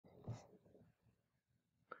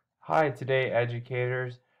Hi, today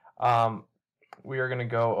educators. Um, we are going to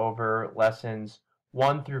go over lessons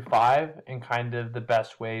 1 through 5 and kind of the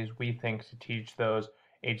best ways we think to teach those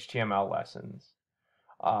HTML lessons.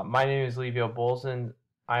 My name is Levio Bolson.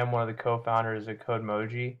 I am one of the co-founders of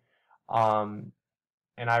Codemoji, um,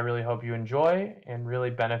 and I really hope you enjoy and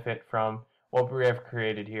really benefit from what we have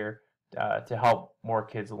created here to help more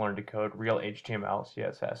kids learn to code real HTML,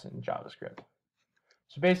 CSS, and JavaScript.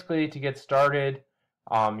 So basically, to get started,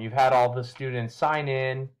 you've had all the students sign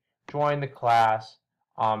in, join the class,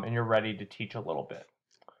 and you're ready to teach a little bit.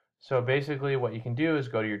 So basically what you can do is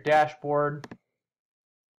go to your dashboard,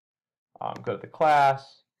 go to the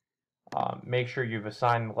class, make sure you've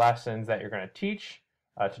assigned lessons that you're going to teach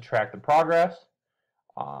to track the progress,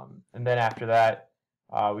 and then after that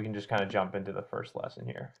we can just kind of jump into the first lesson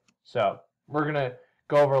here. So we're going to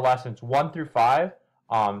go over lessons 1 through 5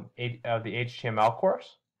 of the HTML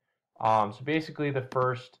course. So basically the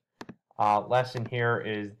first lesson here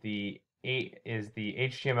is the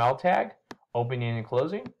HTML tag, opening and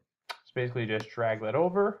closing. So basically just drag that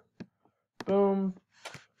over. Boom.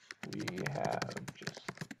 We have just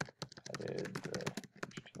added the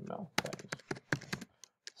HTML tags.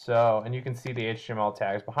 So, and you can see the HTML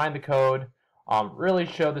tags behind the code. Really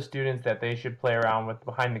show the students that they should play around with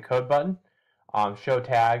behind the code button. Show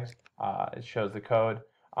tags, it shows the code.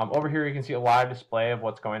 Over here you can see a live display of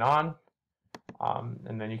what's going on,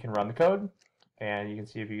 and then you can run the code and you can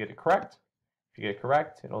see if you get it correct. If you get it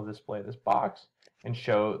correct, it'll display this box and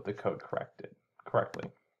show the code correctly.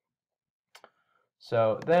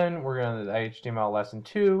 So then we're going to the HTML lesson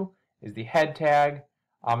 2 is the head tag.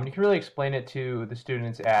 You can really explain it to the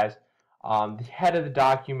students as the head of the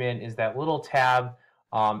document is that little tab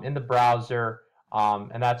in the browser,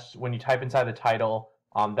 and that's when you type inside the title,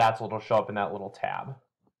 that's what will show up in that little tab.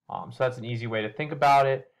 So that's an easy way to think about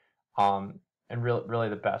it, and really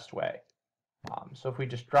the best way. So if we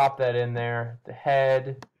just drop that in there, the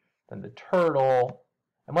head, then the turtle,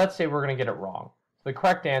 and let's say we're going to get it wrong. So the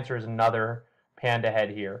correct answer is another panda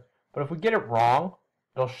head here. But if we get it wrong,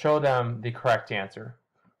 it'll show them the correct answer,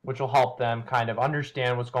 which will help them kind of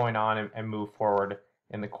understand what's going on and move forward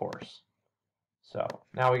in the course. So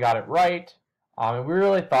now we got it right. And we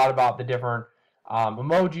really thought about the different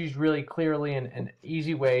emojis really clearly and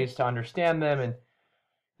easy ways to understand them and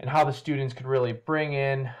how the students could really bring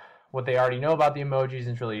in what they already know about the emojis. And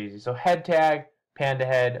it's really easy. So head tag, panda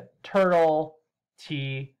head, turtle,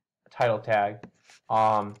 T, title tag.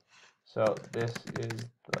 So this is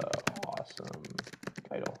the awesome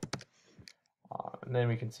title. And then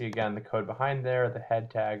we can see again the code behind there, the head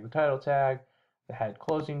tag, the title tag, the head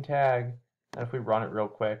closing tag. And if we run it real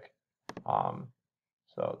quick,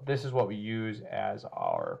 so this is what we use as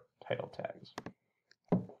our title tags.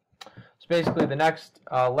 So basically the next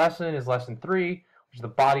lesson is lesson 3, which is the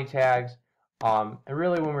body tags. And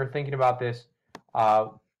really when we were thinking about this,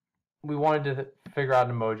 we wanted to figure out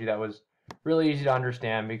an emoji that was really easy to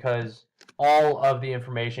understand because all of the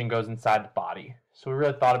information goes inside the body. So we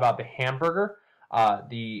really thought about the hamburger,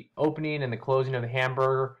 the opening and the closing of the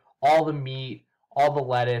hamburger, all the meat, all the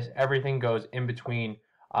lettuce, everything goes in between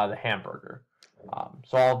the hamburger.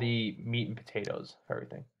 So all the meat and potatoes,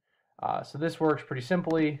 everything. So this works pretty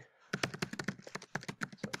simply.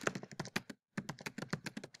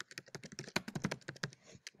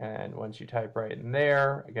 And once you type right in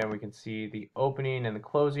there, again, we can see the opening and the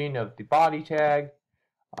closing of the body tag.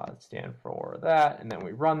 Stand for that, and then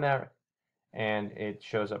we run that, and it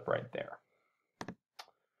shows up right there.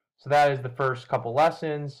 So that is the first couple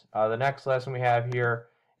lessons. The next lesson we have here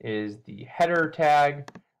is the header tag,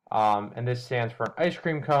 and this stands for an ice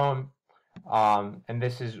cream cone, and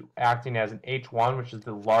this is acting as an H1, which is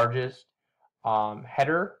the largest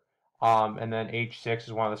header, and then H6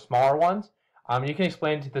 is one of the smaller ones. You can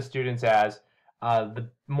explain to the students as the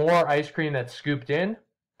more ice cream that's scooped in,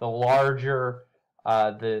 the larger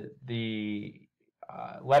the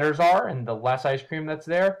letters are, and the less ice cream that's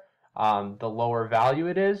there, the lower value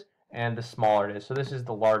it is, and the smaller it is. So this is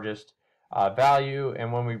the largest value,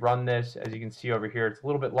 and when we run this, as you can see over here, it's a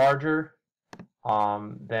little bit larger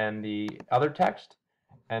than the other text,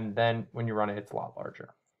 and then when you run it, it's a lot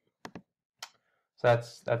larger. So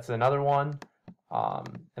that's another one.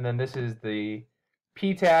 And then this is the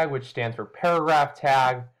P tag, which stands for paragraph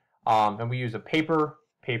tag, and we use a paper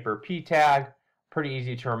P tag, pretty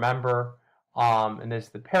easy to remember. And this is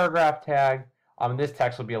the paragraph tag. This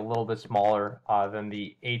text will be a little bit smaller than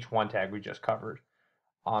the H1 tag we just covered.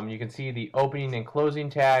 You can see the opening and closing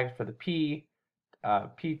tags for the P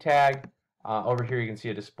tag. Over here you can see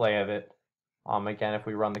a display of it. Again, if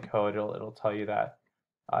we run the code, it'll tell you that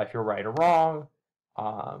if you're right or wrong.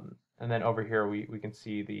 And then over here we can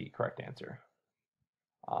see the correct answer.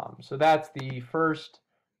 So that's the first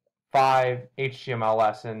 5 HTML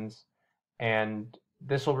lessons, and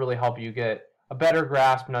this will really help you get a better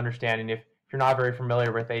grasp and understanding if you're not very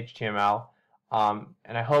familiar with HTML.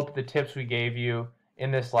 And I hope the tips we gave you in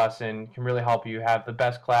this lesson can really help you have the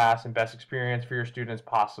best class and best experience for your students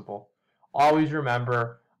possible. Always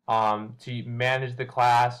remember to manage the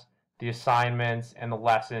class, the assignments, and the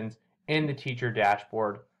lessons in the teacher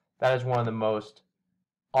dashboard. That is one of the most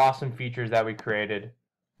awesome features that we created.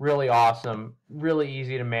 Really awesome, really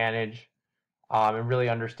easy to manage, and really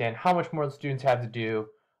understand how much more the students have to do,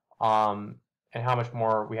 and how much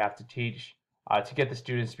more we have to teach to get the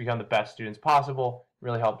students to become the best students possible,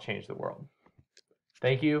 really help change the world.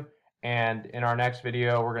 Thank you, and in our next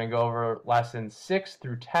video we're going to go over lessons 6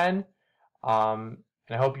 through 10, and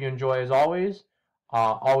I hope you enjoy as always.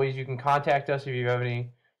 Always you can contact us if you have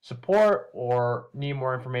any support or need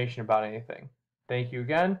more information about anything. Thank you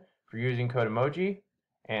again for using Codemoji,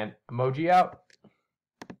 and emoji out.